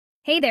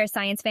Hey there,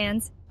 science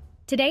fans!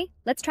 Today,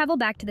 let's travel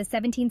back to the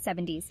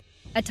 1770s,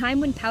 a time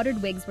when powdered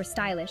wigs were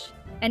stylish,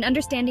 and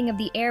understanding of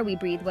the air we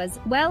breathe was,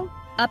 well,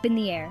 up in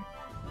the air.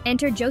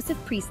 Enter Joseph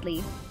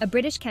Priestley, a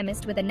British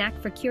chemist with a knack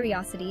for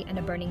curiosity and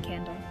a burning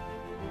candle.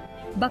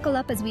 Buckle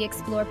up as we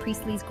explore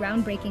Priestley's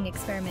groundbreaking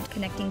experiment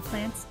connecting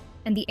plants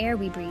and the air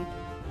we breathe.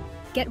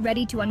 Get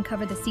ready to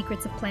uncover the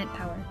secrets of plant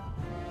power.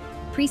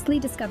 Priestley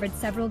discovered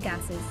several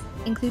gases,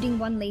 including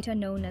one later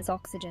known as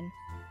oxygen.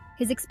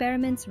 His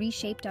experiments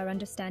reshaped our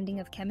understanding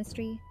of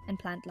chemistry and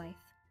plant life.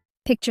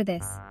 Picture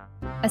this: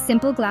 a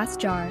simple glass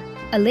jar,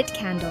 a lit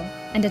candle,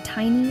 and a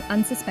tiny,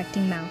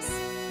 unsuspecting mouse.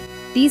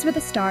 These were the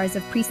stars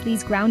of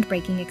Priestley's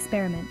groundbreaking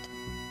experiment.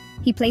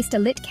 He placed a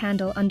lit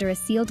candle under a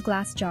sealed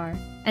glass jar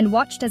and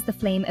watched as the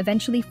flame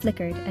eventually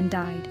flickered and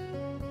died.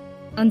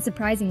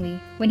 Unsurprisingly,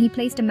 when he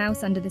placed a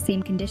mouse under the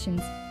same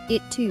conditions,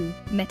 it too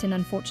met an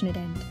unfortunate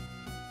end.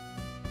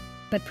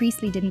 But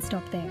Priestley didn't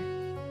stop there.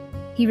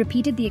 He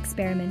repeated the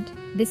experiment,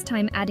 this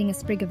time adding a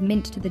sprig of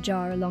mint to the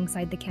jar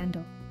alongside the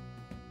candle.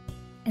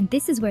 And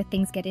this is where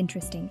things get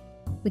interesting.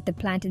 With the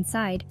plant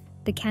inside,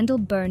 the candle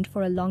burned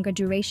for a longer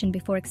duration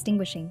before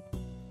extinguishing.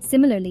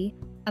 Similarly,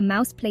 a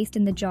mouse placed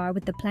in the jar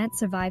with the plant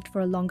survived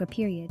for a longer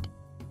period.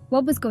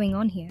 What was going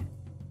on here?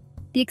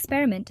 The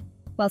experiment,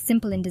 while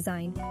simple in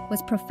design,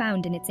 was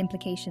profound in its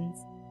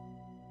implications.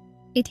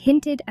 It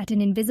hinted at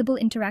an invisible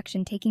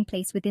interaction taking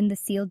place within the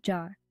sealed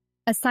jar,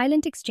 a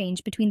silent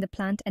exchange between the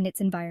plant and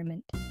its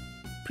environment.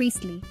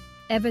 Priestley,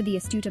 ever the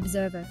astute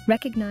observer,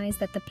 recognized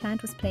that the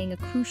plant was playing a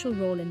crucial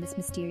role in this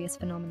mysterious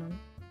phenomenon.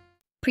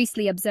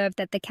 Priestley observed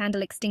that the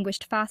candle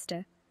extinguished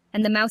faster,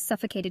 and the mouse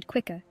suffocated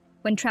quicker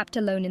when trapped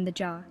alone in the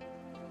jar.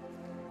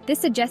 This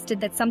suggested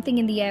that something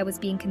in the air was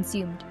being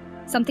consumed,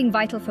 something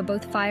vital for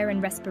both fire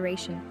and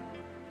respiration.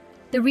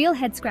 The real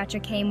head-scratcher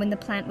came when the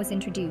plant was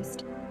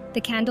introduced.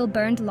 The candle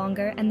burned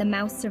longer and the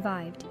mouse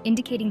survived,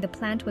 indicating the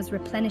plant was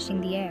replenishing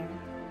the air.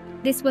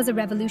 This was a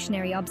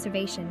revolutionary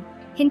observation,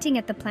 hinting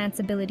at the plant's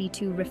ability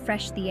to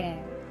refresh the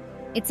air.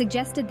 It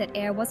suggested that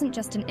air wasn't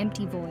just an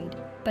empty void,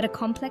 but a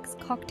complex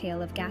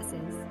cocktail of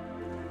gases.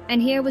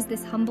 And here was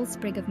this humble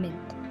sprig of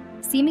mint,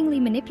 seemingly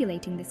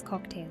manipulating this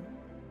cocktail.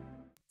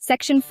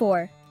 Section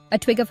 4. A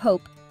Twig of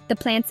Hope, the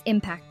plant's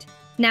impact.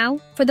 Now,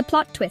 for the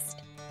plot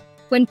twist.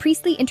 When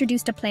Priestley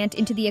introduced a plant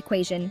into the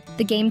equation,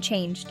 the game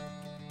changed.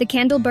 The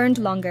candle burned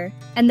longer,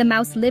 and the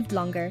mouse lived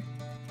longer.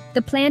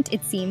 The plant,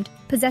 it seemed,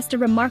 possessed a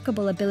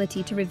remarkable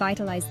ability to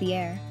revitalize the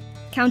air,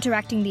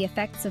 counteracting the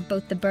effects of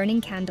both the burning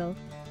candle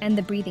and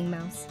the breathing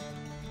mouse.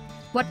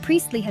 What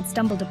Priestley had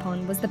stumbled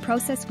upon was the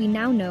process we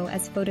now know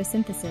as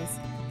photosynthesis,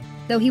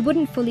 though he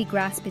wouldn't fully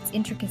grasp its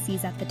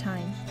intricacies at the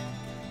time.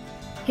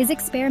 His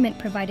experiment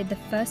provided the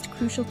first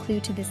crucial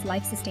clue to this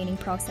life-sustaining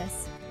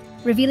process,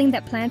 revealing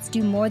that plants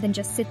do more than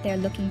just sit there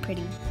looking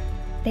pretty.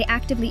 They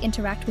actively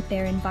interact with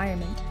their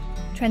environment,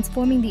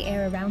 transforming the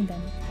air around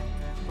them.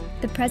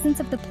 The presence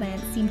of the plant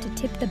seemed to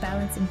tip the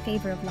balance in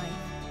favor of life.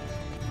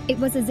 It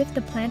was as if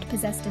the plant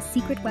possessed a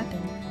secret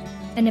weapon,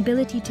 an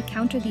ability to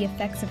counter the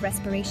effects of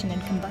respiration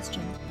and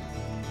combustion.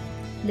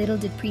 Little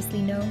did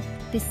Priestley know,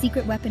 this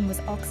secret weapon was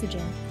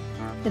oxygen,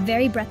 the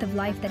very breath of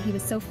life that he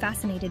was so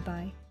fascinated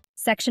by.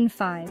 Section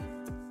 5.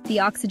 The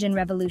Oxygen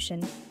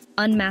Revolution.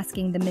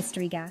 Unmasking the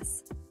Mystery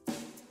Gas.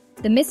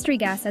 The mystery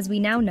gas, as we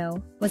now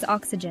know, was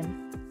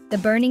oxygen. The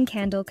burning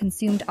candle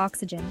consumed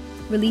oxygen,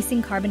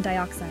 releasing carbon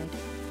dioxide.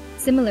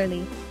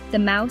 Similarly, the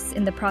mouse,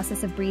 in the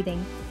process of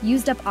breathing,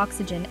 used up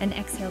oxygen and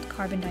exhaled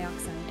carbon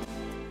dioxide.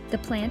 The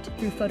plant,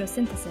 through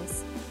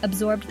photosynthesis,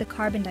 absorbed the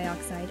carbon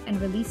dioxide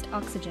and released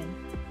oxygen,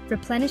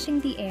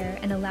 replenishing the air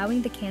and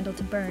allowing the candle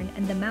to burn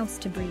and the mouse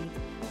to breathe.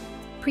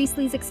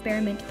 Priestley's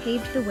experiment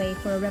paved the way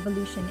for a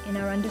revolution in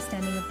our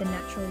understanding of the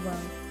natural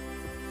world.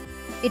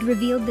 It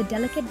revealed the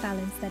delicate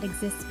balance that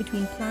exists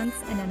between plants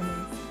and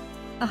animals,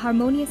 a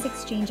harmonious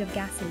exchange of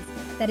gases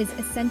that is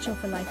essential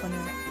for life on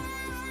Earth.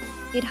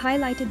 It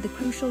highlighted the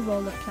crucial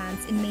role of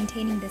plants in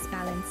maintaining this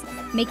balance,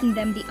 making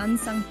them the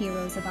unsung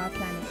heroes of our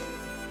planet.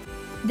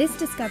 This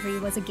discovery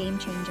was a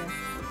game-changer.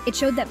 It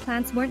showed that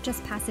plants weren't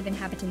just passive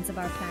inhabitants of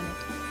our planet.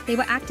 They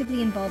were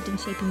actively involved in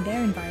shaping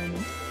their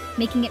environment,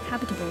 making it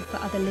habitable for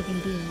other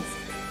living beings.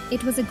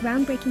 It was a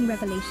groundbreaking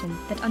revelation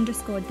that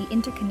underscored the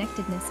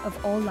interconnectedness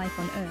of all life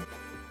on Earth.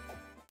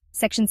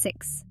 Section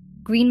 6.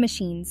 Green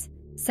Machines,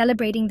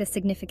 Celebrating the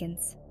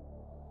Significance.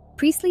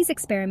 Priestley's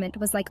experiment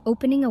was like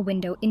opening a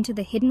window into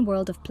the hidden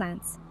world of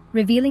plants,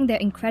 revealing their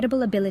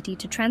incredible ability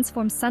to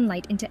transform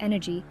sunlight into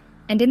energy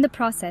and, in the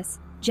process,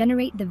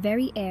 generate the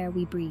very air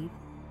we breathe.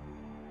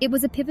 It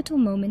was a pivotal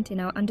moment in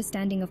our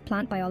understanding of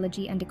plant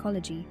biology and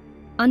ecology,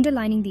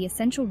 underlining the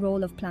essential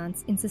role of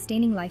plants in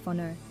sustaining life on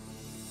Earth.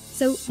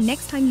 So,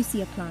 next time you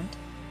see a plant,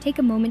 take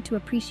a moment to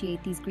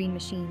appreciate these green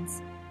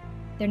machines.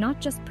 They're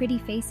not just pretty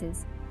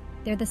faces,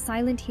 they're the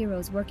silent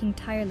heroes working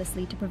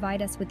tirelessly to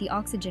provide us with the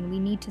oxygen we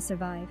need to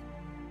survive.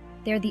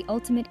 They're the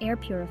ultimate air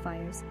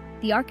purifiers,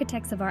 the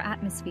architects of our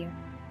atmosphere,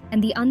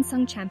 and the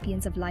unsung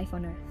champions of life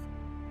on Earth.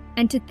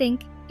 And to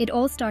think, it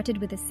all started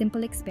with a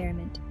simple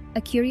experiment,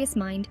 a curious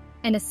mind,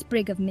 and a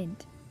sprig of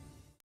mint.